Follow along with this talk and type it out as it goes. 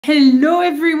Hello,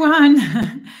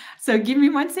 everyone. So give me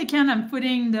 1 second. I'm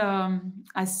putting the,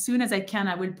 as soon as I can,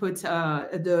 I will put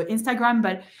the Instagram,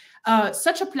 but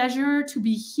such a pleasure to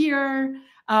be here.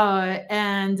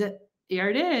 And here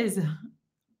it is.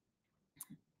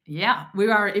 Yeah, we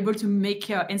are able to make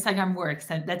Instagram work.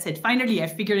 So that's it. Finally, I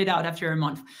figured it out after a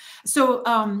month. So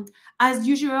as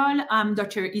usual, I'm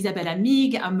Dr. Isabelle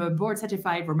Amigues. I'm a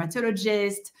board-certified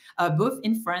rheumatologist, both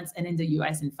in France and in the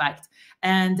US, in fact.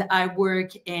 And I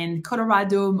work in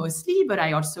Colorado mostly, but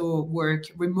I also work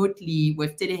remotely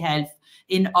with telehealth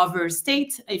in other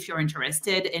states. If you're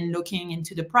interested in looking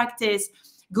into the practice,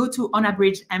 go to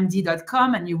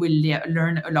UnabridgedMD.com and you will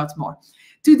learn a lot more.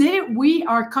 Today, we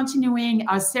are continuing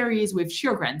our series with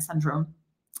Sjogren syndrome,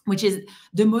 which is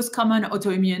the most common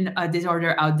autoimmune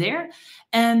disorder out there.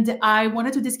 And I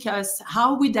wanted to discuss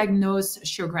how we diagnose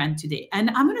Sjogren today.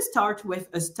 And I'm going to start with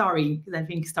a story, because I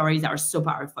think stories are so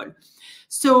powerful.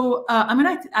 So I'm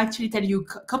going to actually tell you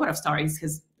a couple of stories,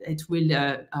 because it will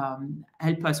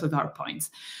help us with our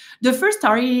points. The first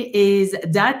story is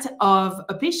that of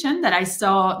a patient that I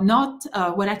saw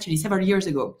actually several years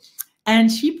ago.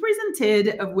 And she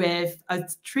presented with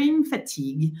extreme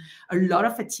fatigue, a lot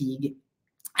of fatigue.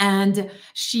 And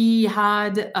she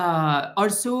had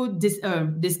also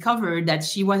discovered that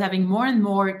she was having more and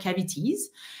more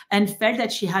cavities and felt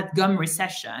that she had gum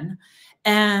recession.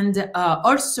 And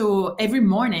also every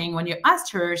morning when you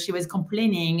asked her, she was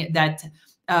complaining that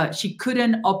she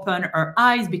couldn't open her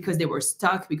eyes because they were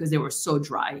stuck, because they were so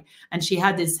dry. And she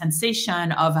had this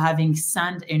sensation of having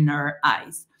sand in her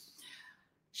eyes.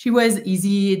 She was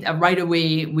easy. Right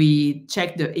away, we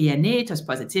checked the ANA, it was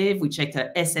positive. We checked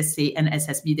the SSA and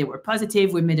SSB, they were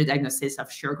positive. We made a diagnosis of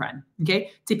Sjögren,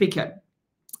 okay? Typical.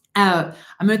 I'm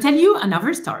going to tell you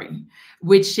another story,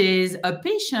 which is a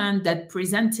patient that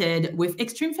presented with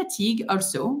extreme fatigue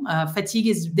also. Fatigue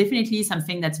is definitely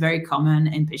something that's very common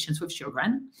in patients with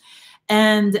Sjogren.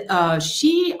 And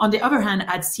she, on the other hand,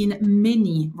 had seen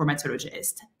many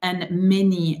rheumatologists and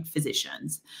many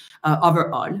physicians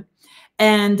overall.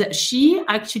 And she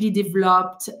actually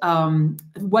developed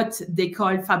what they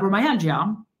call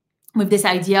fibromyalgia, with this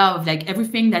idea of like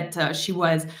everything that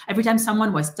every time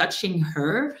someone was touching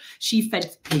her, she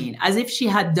felt pain, as if she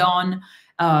had done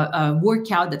a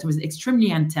workout that was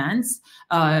extremely intense.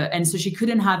 And so she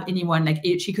couldn't have anyone,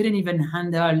 she couldn't even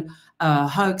handle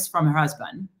hugs from her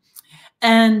husband.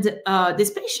 And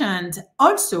this patient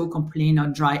also complained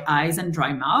of dry eyes and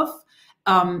dry mouth.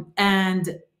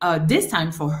 This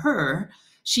time for her,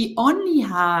 she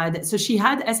had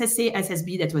SSA,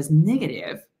 SSB that was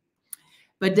negative,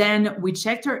 but then we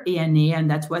checked her ANA and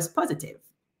that was positive.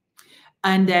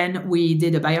 And then we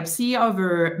did a biopsy of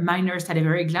her minor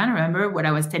salivary gland. Remember what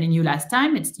I was telling you last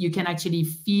time? You can actually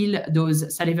feel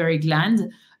those salivary glands,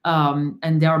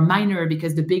 and they are minor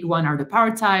because the big one are the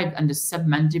parotype and the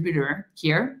submandibular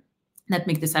here that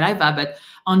make the saliva, but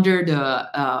under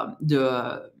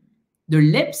the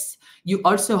lips, you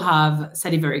also have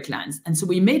salivary glands. And so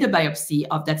we made a biopsy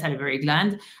of that salivary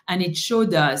gland, and it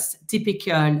showed us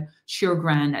typical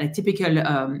Sjogren, typical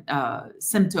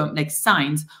symptom, like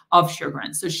signs of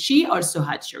Sjogren. So she also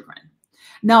had Sjogren.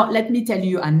 Now, let me tell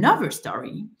you another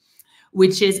story,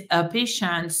 which is a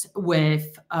patient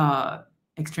with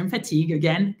extreme fatigue,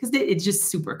 again, because it's just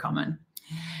super common.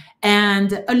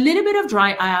 And a little bit of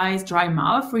dry eyes, dry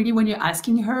mouth, really, when you're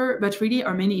asking her, but really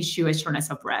her main issue is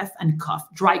shortness of breath and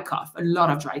cough, dry cough, a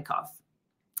lot of dry cough.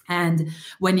 And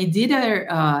when he did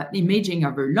her imaging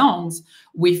of her lungs,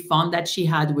 we found that she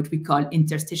had what we call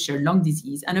interstitial lung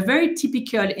disease, and a very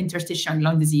typical interstitial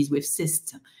lung disease with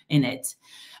cysts in it.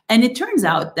 And it turns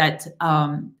out that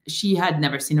she had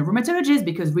never seen a rheumatologist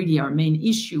because really our main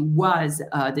issue was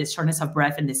this shortness of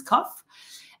breath and this cough.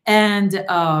 And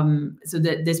so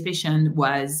this patient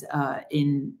was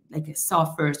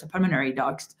saw first a pulmonary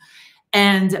docs.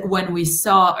 And when we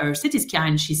saw her CT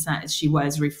scan, she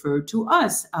was referred to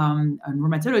us on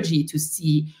rheumatology to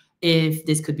see if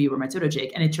this could be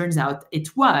rheumatologic. And it turns out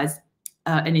it was.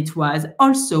 And it was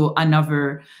also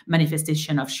another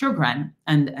manifestation of Sjogren.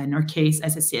 And in her case,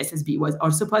 SSC, SSB was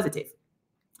also positive.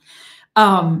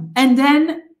 And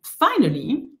then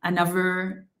finally,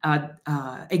 another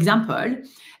example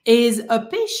is a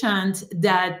patient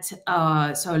that,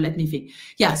 so let me think.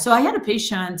 Yeah, so I had a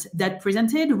patient that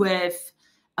presented with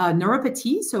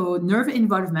neuropathy, so nerve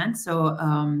involvement. So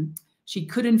she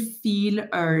couldn't feel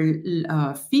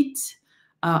her feet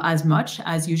as much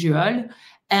as usual.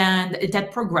 And it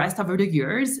had progressed over the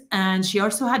years. And she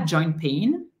also had joint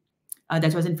pain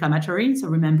that was inflammatory. So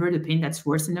remember the pain that's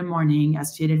worse in the morning,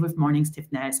 associated with morning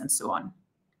stiffness and so on.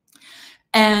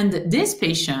 And this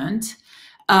patient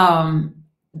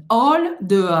all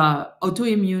the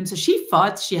autoimmune, so she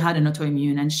thought she had an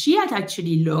autoimmune, and she had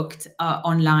actually looked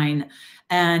online,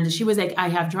 and she was like, I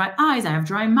have dry eyes, I have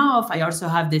dry mouth, I also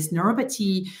have this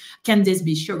neuropathy. Can this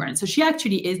be Sjogren? So she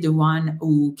actually is the one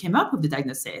who came up with the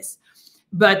diagnosis.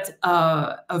 But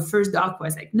her first doc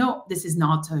was like, no, this is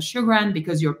not Sjogren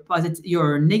because you're positive,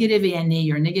 you're negative ANA,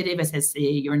 you're negative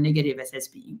SSA, you're negative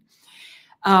SSB.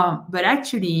 But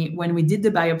actually, when we did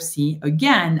the biopsy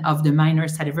again of the minor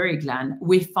salivary gland,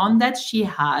 we found that she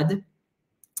had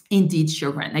indeed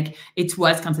Sjogren, like it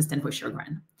was consistent with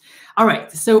Sjogren. All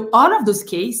right, so all of those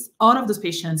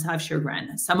patients have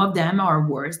Sjogren. Some of them are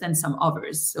worse than some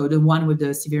others. So the one with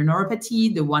the severe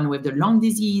neuropathy, the one with the lung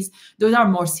disease, those are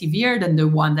more severe than the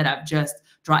one that have just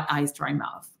dry eyes, dry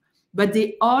mouth. But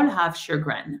they all have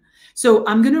Sjogren. So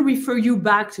I'm going to refer you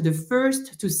back to the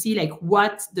first to see like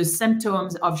what the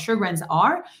symptoms of Sjogren's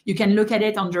are. You can look at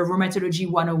it under Rheumatology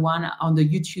 101 on the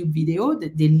YouTube video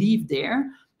that they leave there.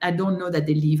 I don't know that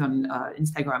they leave on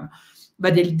Instagram,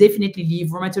 but they'll definitely leave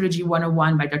Rheumatology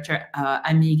 101 by Dr.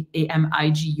 Amigues,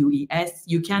 A-M-I-G-U-E-S.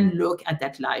 You can look at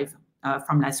that live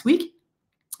from last week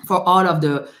for all of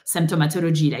the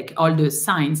symptomatology, like all the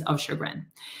signs of Sjogren.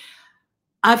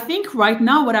 I think right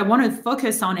now what I want to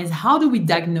focus on is how do we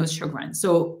diagnose Sjogren?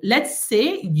 So let's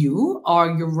say you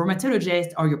or your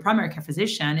rheumatologist or your primary care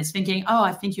physician is thinking, oh,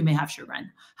 I think you may have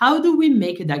Sjogren. How do we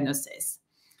make a diagnosis?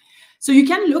 So you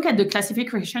can look at the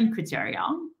classification criteria.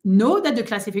 Know that the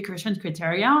classification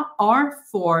criteria are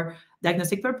for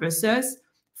diagnostic purposes,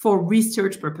 for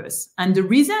research purpose. And the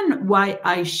reason why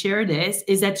I share this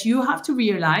is that you have to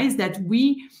realize that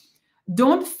we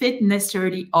don't fit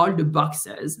necessarily all the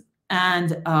boxes. And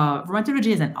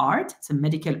rheumatology is an art, it's a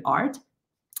medical art.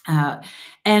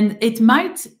 And it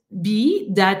might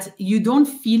be that you don't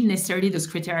feel necessarily those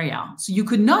criteria. So you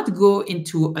could not go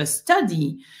into a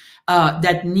study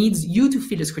that needs you to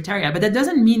fill those criteria, but that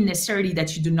doesn't mean necessarily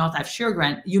that you do not have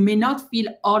Sjogren. You may not feel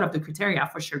all of the criteria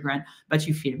for Sjogren, but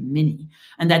you feel many.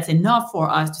 And that's enough for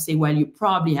us to say, well, you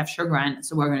probably have Sjogren,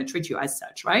 so we're going to treat you as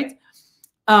such, right?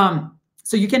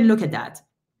 So you can look at that.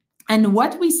 And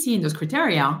what we see in those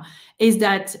criteria is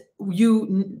that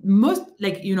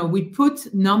we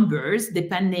put numbers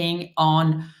depending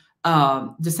on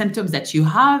the symptoms that you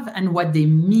have and what they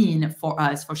mean for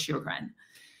us for Sjogren.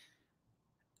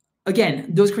 Again,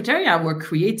 those criteria were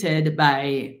created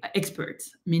by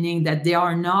experts, meaning that they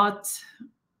are not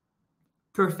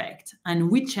perfect.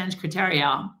 And we change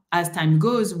criteria as time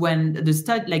goes when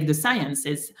the science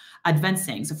is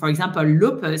advancing. So for example,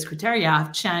 lupus criteria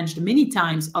have changed many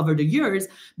times over the years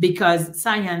because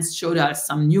science showed us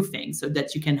some new things, so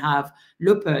that you can have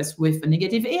lupus with a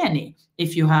negative ANA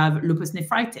if you have lupus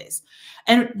nephritis.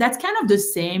 And that's kind of the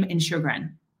same in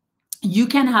Sjogren. You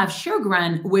can have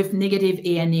Sjogren with negative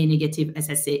ANA, negative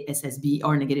SSA, SSB,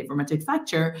 or negative rheumatoid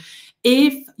factor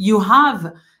if you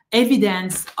have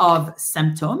evidence of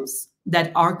symptoms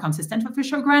that are consistent with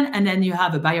Sjogren, and then you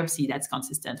have a biopsy that's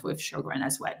consistent with Sjogren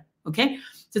as well, okay?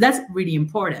 So that's really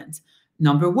important.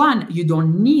 Number one, you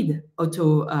don't need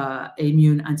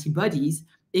autoimmune antibodies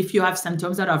if you have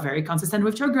symptoms that are very consistent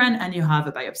with Sjogren and you have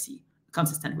a biopsy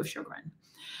consistent with Sjogren.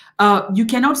 You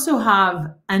can also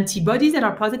have antibodies that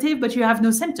are positive, but you have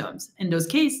no symptoms. In those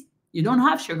cases, you don't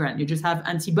have Sjogren. You just have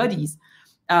antibodies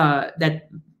that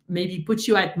maybe put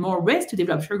you at more risk to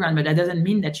develop Sjogren, but that doesn't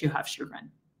mean that you have Sjogren.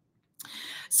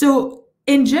 So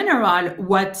in general,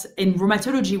 what in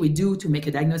rheumatology we do to make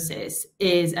a diagnosis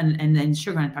is, and in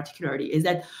Sjogren particularly, is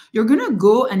that you're going to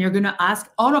go and you're going to ask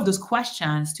all of those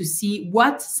questions to see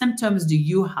what symptoms do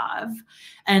you have.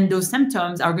 And those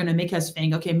symptoms are going to make us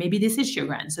think, okay, maybe this is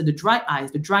Sjogren. So the dry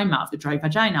eyes, the dry mouth, the dry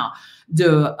vagina,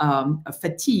 the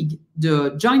fatigue,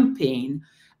 the joint pain,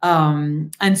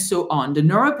 and so on, the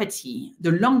neuropathy,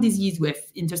 the lung disease with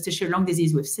interstitial lung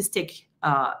disease with cystic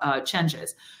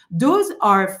changes. Those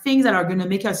are things that are going to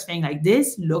make us think like,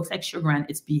 this looks like Sjogren,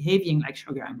 it's behaving like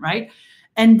Sjogren, right?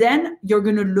 And then you're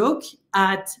going to look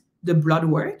at the blood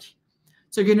work.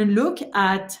 So you're going to look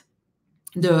at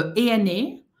the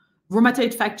ANA,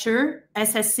 rheumatoid factor,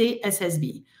 SSA,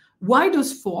 SSB. Why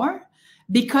those four?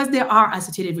 Because they are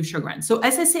associated with Sjogren. So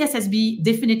SSA, SSB,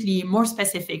 definitely more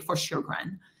specific for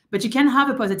Sjogren. But you can have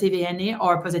a positive ANA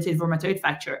or a positive rheumatoid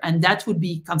factor, and that would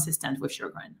be consistent with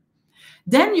Sjogren.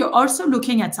 Then you're also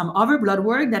looking at some other blood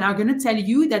work that are going to tell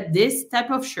you that this type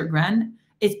of Sjogren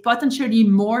is potentially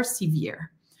more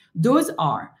severe. Those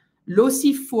are low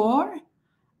C4,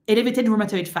 elevated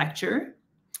rheumatoid factor.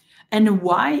 And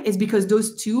why? Is because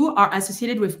those two are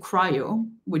associated with cryo,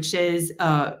 which is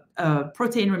a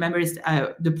protein, remember, it's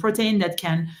the protein that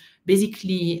can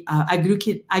basically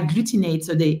agglutinate,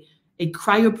 so it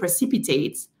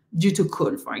cryoprecipitates due to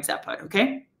cold, for example,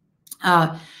 okay?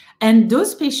 And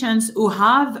those patients who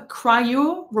have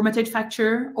cryo, rheumatoid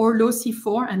factor, or low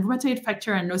C4, and rheumatoid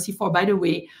factor and low C4, by the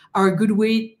way, are a good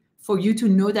way for you to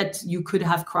know that you could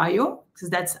have cryo, because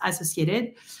that's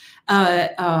associated.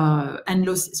 And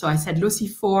low, so I said low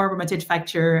C4, rheumatoid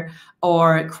factor,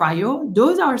 or cryo.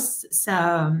 Those are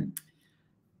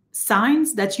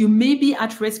signs that you may be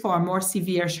at risk for a more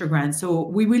severe Sjogren. So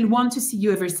we will want to see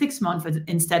you every 6 months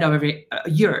instead of every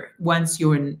year once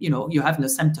you're in, you have no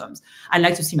symptoms. I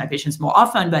like to see my patients more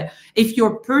often, but if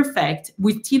you're perfect,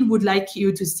 we still would like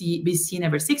you to be seen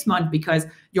every 6 months because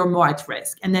you're more at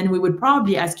risk. And then we would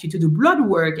probably ask you to do blood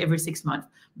work every 6 months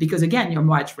because, again, you're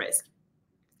more at risk.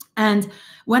 And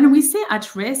when we say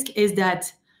at risk is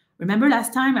that, remember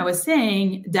last time I was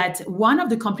saying that one of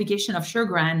the complications of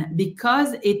Sjogren,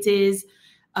 because it is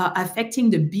affecting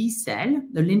the B cell,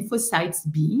 the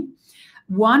lymphocytes B,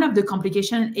 one of the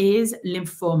complications is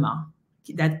lymphoma.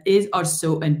 That is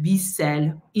also a B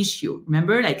cell issue.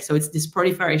 Remember, so it's this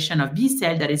proliferation of B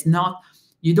cell that is not,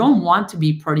 you don't want to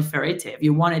be proliferative.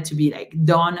 You want it to be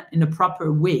done in a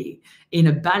proper way, in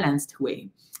a balanced way.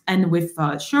 And with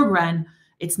Sjogren,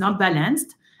 it's not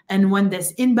balanced. And when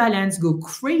this imbalance go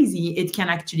crazy, it can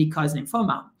actually cause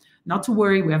lymphoma. Not to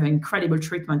worry, we have an incredible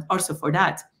treatment also for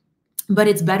that. But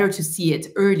it's better to see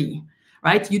it early,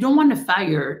 right? You don't want the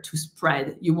fire to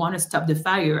spread. You want to stop the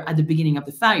fire at the beginning of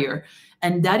the fire.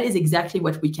 And that is exactly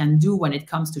what we can do when it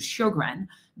comes to Sjogren,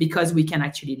 because we can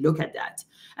actually look at that.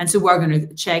 And so we're going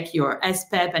to check your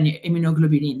SPEP and your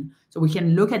immunoglobulin. So we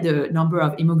can look at the number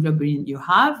of immunoglobulin you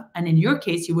have. And in your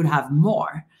case, you would have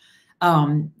more.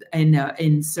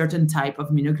 In certain type of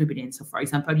immunoglobulin. So for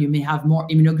example, you may have more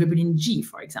immunoglobulin G,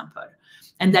 for example.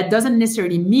 And that doesn't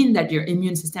necessarily mean that your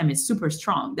immune system is super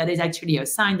strong. That is actually a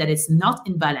sign that it's not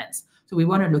in balance. So we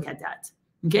want to look at that,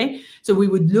 okay? So we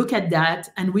would look at that,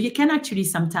 and we can actually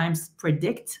sometimes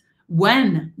predict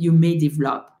when you may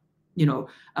develop,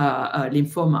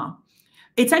 lymphoma.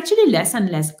 It's actually less and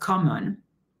less common,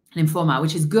 lymphoma,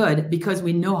 which is good because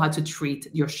we know how to treat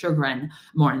your Sjogren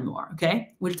more and more,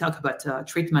 okay? We'll talk about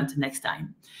treatment next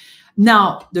time.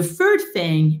 Now, the third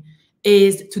thing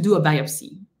is to do a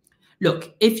biopsy.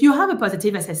 Look, if you have a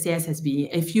positive SSA/SSB,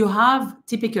 if you have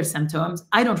typical symptoms,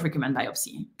 I don't recommend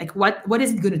biopsy. What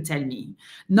is it going to tell me?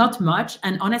 Not much.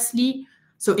 And honestly,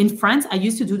 so in France, I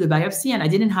used to do the biopsy and I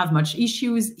didn't have much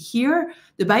issues. Here,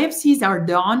 the biopsies are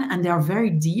done and they are very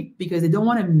deep because they don't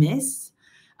want to miss.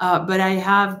 But I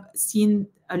have seen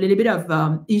a little bit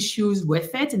of issues with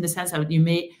it in the sense that you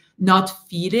may not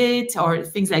feed it or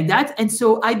things like that. And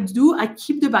so I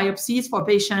keep the biopsies for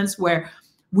patients where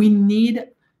we need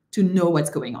to know what's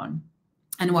going on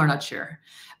and we're not sure.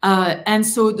 And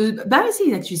so the biopsy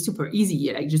is actually super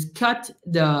easy. Just cut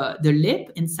the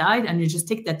lip inside and you just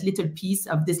take that little piece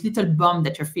of this little bump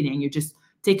that you're feeling. You just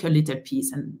take a little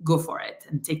piece and go for it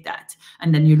and take that.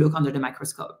 And then you look under the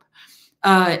microscope.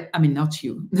 Not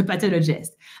you, the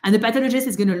pathologist. And the pathologist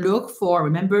is going to look for,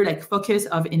 remember, focus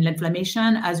of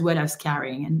inflammation as well as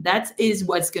scarring. And that is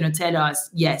what's going to tell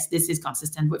us, yes, this is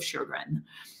consistent with Sjogren.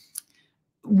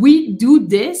 We do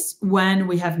this when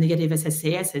we have negative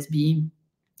SSA, SSB,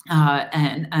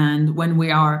 and when we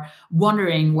are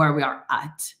wondering where we are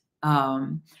at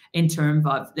in terms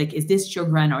of, is this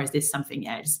Sjogren or is this something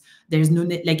else? There's no,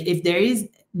 if there is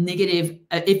negative,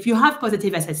 if you have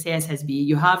positive SSA, SSB,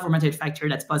 you have rheumatoid factor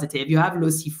that's positive, you have low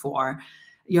C4,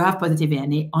 you have positive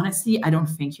ANA, honestly, I don't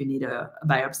think you need a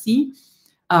biopsy.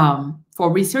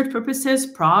 For research purposes,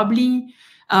 probably,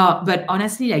 but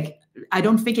honestly, I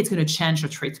don't think it's going to change your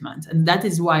treatment. And that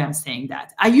is why I'm saying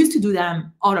that. I used to do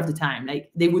them all of the time.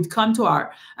 They would come to I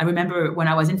remember when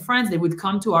I was in France, they would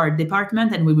come to our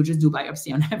department and we would just do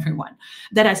biopsy on everyone.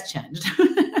 That has changed.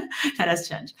 That has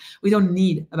changed. We don't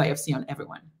need a biopsy on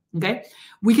everyone, okay?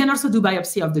 We can also do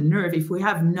biopsy of the nerve if we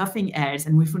have nothing else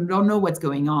and if we don't know what's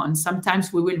going on.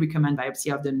 Sometimes we will recommend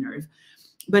biopsy of the nerve.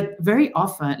 But very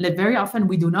often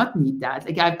we do not need that.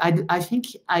 I think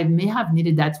I may have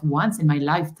needed that once in my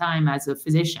lifetime as a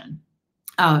physician.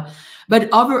 But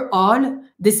overall,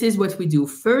 this is what we do.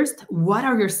 First, what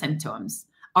are your symptoms?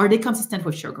 Are they consistent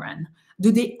with Sjogren?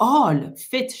 Do they all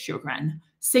fit Sjogren?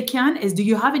 Second is, do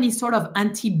you have any sort of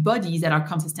antibodies that are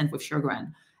consistent with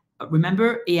Sjogren?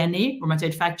 Remember, ANA,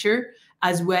 rheumatoid factor,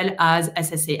 as well as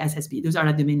SSA, SSB. Those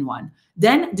are the main one.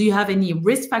 Then, do you have any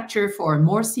risk factor for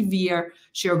more severe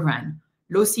Sjogren?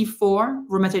 Low C4,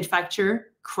 rheumatoid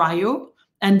factor, cryo,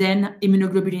 and then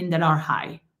immunoglobulin that are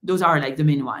high. Those are the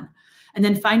main one. And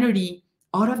then finally,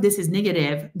 all of this is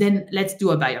negative, then let's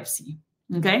do a biopsy,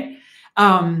 okay?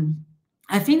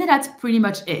 I think that's pretty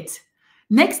much it.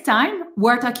 Next time,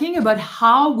 we're talking about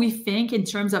how we think in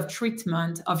terms of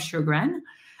treatment of Sjogren.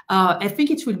 I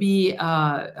think it will be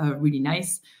really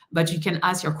nice, but you can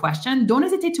ask your question. Don't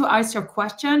hesitate to ask your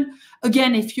question.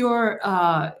 Again, if you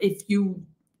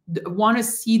want to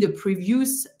see the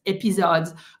previous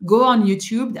episodes, go on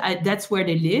YouTube. That's where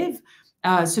they live.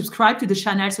 Subscribe to the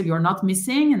channel so you're not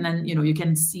missing, and then you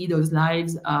can see those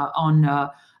lives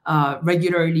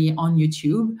regularly on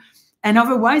YouTube. And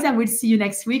otherwise, I will see you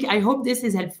next week. I hope this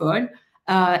is helpful.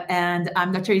 And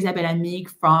I'm Dr. Isabelle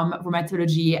Amigues from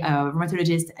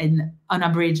rheumatologist in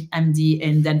UnabridgedMD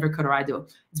in Denver, Colorado.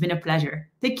 It's been a pleasure.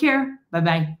 Take care.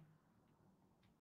 Bye-bye.